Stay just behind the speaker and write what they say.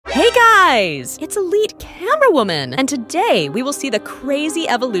guys! It's Elite Camerawoman, and today we will see the crazy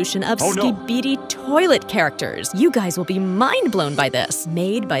evolution of Skibidi toilet characters. You guys will be mind-blown by this,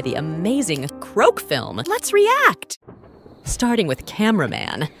 made by the amazing Croak film. Let's react! Starting with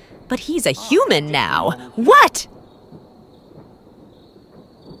Cameraman. But he's a human now. What?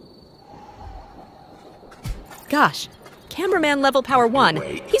 Gosh, Cameraman level power 1.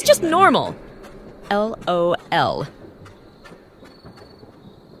 He's just normal. LOL.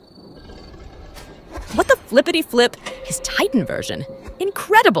 What the flippity flip? His Titan version.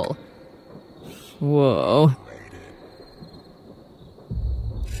 Incredible. Whoa.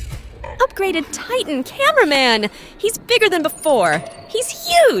 Upgraded Titan Cameraman. He's bigger than before. He's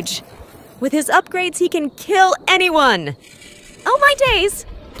huge. With his upgrades, he can kill anyone. Oh my days.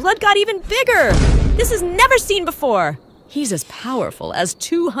 Blood got even bigger. This is never seen before. He's as powerful as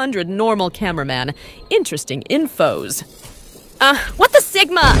 200 normal Cameraman. Interesting infos. What the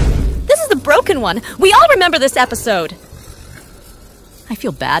Sigma? This is the broken one. We all remember this episode. I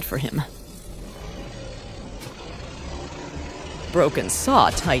feel bad for him. Broken Saw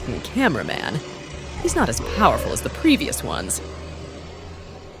Titan Cameraman. He's not as powerful as the previous ones.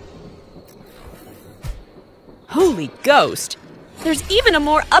 Holy Ghost! There's even a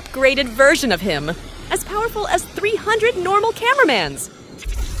more upgraded version of him. As powerful as 300 normal Cameramans.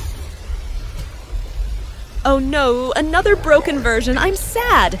 Oh no, another broken version. I'm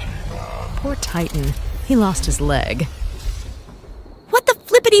sad. Poor Titan. He lost his leg. What the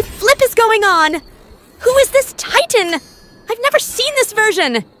flippity flip is going on? Who is this Titan? I've never seen this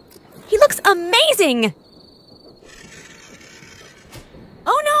version. He looks amazing.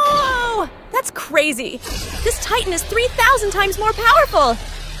 Oh no! That's crazy. This Titan is 3,000 times more powerful.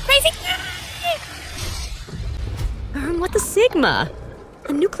 Crazy. What the Sigma?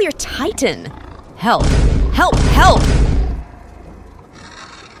 A nuclear Titan. Help. Help, help!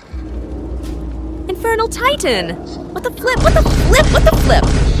 Infernal Titan! What the flip, what the flip, what the flip?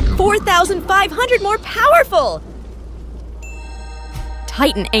 4,500 more powerful!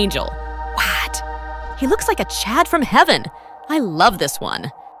 Titan Angel. What? He looks like a Chad from heaven. I love this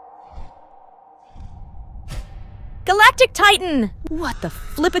one. Galactic Titan! What the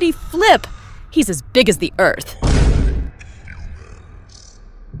flippity flip? He's as big as the Earth.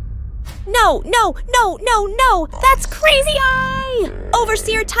 No, no, no, no, no! That's crazy eye!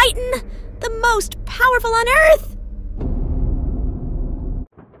 Overseer Titan! The most powerful on Earth!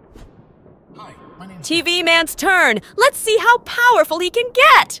 Hi, my name's TV Man's turn! Let's see how powerful he can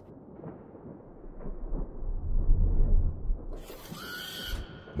get!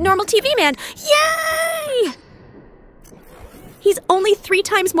 Normal TV Man! Yay! He's only 3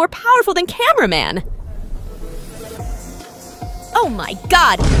 times more powerful than Cameraman! Oh my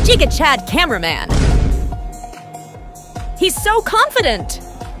god! Giga Chad Cameraman! He's so confident!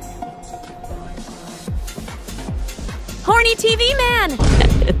 Horny TV Man!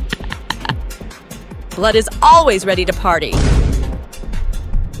 Blood is always ready to party.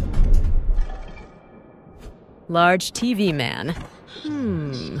 Large TV Man.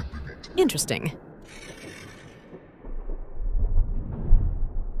 Interesting.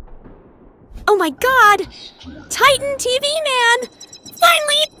 Oh my god! Titan TV Man!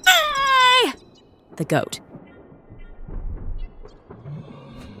 Finally! Ah! The goat.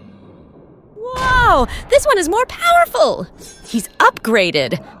 Whoa! This one is more powerful! He's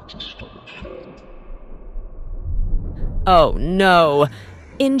upgraded! Oh no!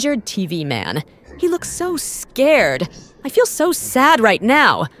 Injured TV Man. He looks so scared. I feel so sad right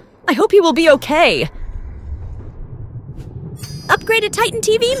now. I hope he will be okay. Upgraded Titan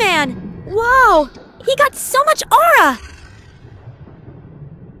TV Man! Whoa! He got so much aura!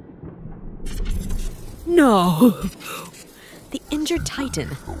 No! The injured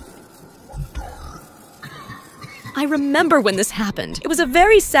Titan. I remember when this happened. It was a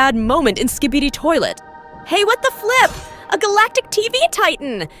very sad moment in Skibidi Toilet. Hey, what the flip? A galactic TV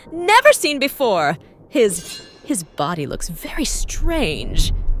Titan! Never seen before! His body looks very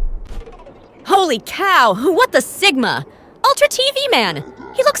strange. Holy cow! What the Sigma? Ultra TV Man!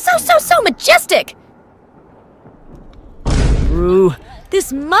 He looks so majestic! Brew,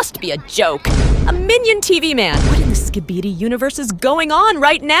 this must be a joke. A minion TV Man. What in the Skibidi universe is going on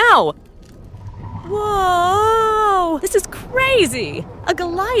right now? Whoa! This is crazy! A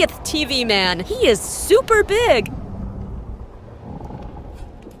Goliath TV Man. He is super big.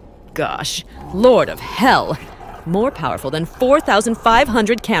 Gosh, Lord of Hell. More powerful than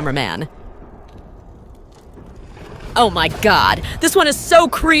 4,500 Cameraman. Oh my god, this one is so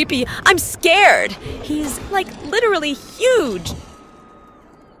creepy. I'm scared. He's, like, literally huge.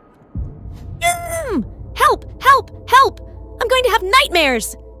 Help! Help! Help! I'm going to have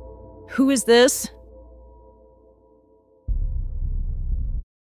nightmares. Who is this?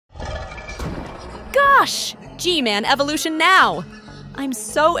 Gosh! G-Man evolution now! I'm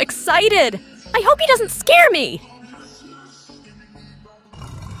so excited! I hope he doesn't scare me!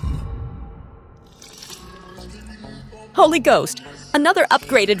 Holy Ghost, another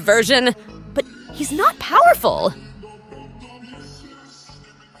upgraded version, but he's not powerful.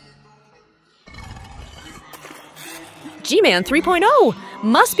 G-Man 3.0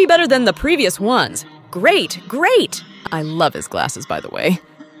 must be better than the previous ones. Great, great! I love his glasses, by the way.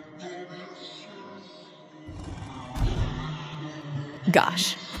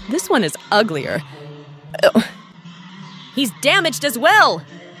 Gosh, this one is uglier. Oh. He's damaged as well!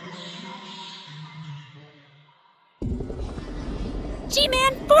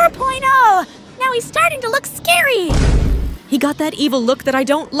 G-Man 4.0! Now he's starting to look scary! He got that evil look that I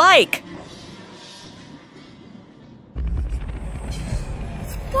don't like!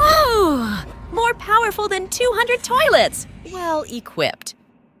 Whoa! More powerful than 200 toilets! Well equipped.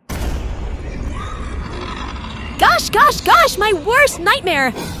 Gosh, my worst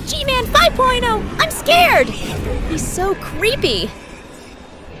nightmare! G-Man 5.0! I'm scared! He's so creepy!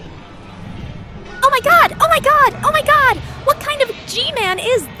 Oh my god! Oh my god! Oh my god! What kind of G-Man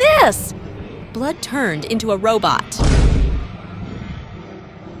is this? Blood turned into a robot.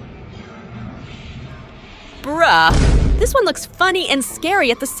 Bruh, this one looks funny and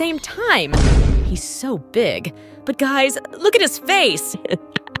scary at the same time. He's so big. But guys, look at his face!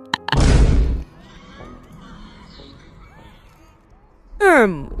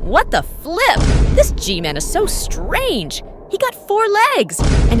 What the flip? This G-Man is so strange. He got 4 legs,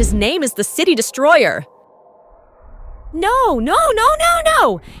 and his name is the City Destroyer. No!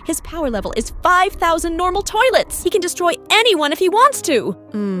 His power level is 5,000 normal toilets. He can destroy anyone if he wants to.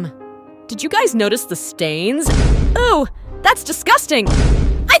 Did you guys notice the stains? Ooh, that's disgusting.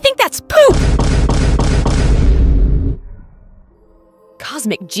 I think that's poop!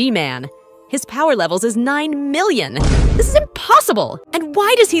 Cosmic G-Man. His power levels is 9 million. This is impossible. And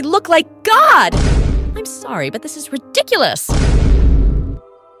why does he look like God? I'm sorry, but this is ridiculous.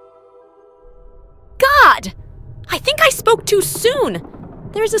 God! I think I spoke too soon.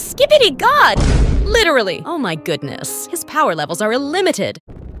 There's a Skibidi God. Literally. Oh my goodness. His power levels are illimited.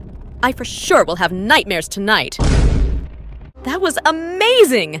 I for sure will have nightmares tonight. That was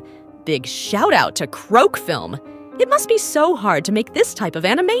amazing. Big shout out to Croak Film. It must be so hard to make this type of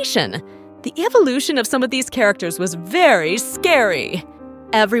animation. The evolution of some of these characters was very scary.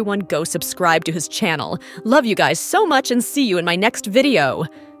 Everyone go subscribe to his channel. Love you guys so much and see you in my next video.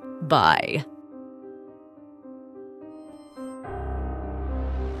 Bye.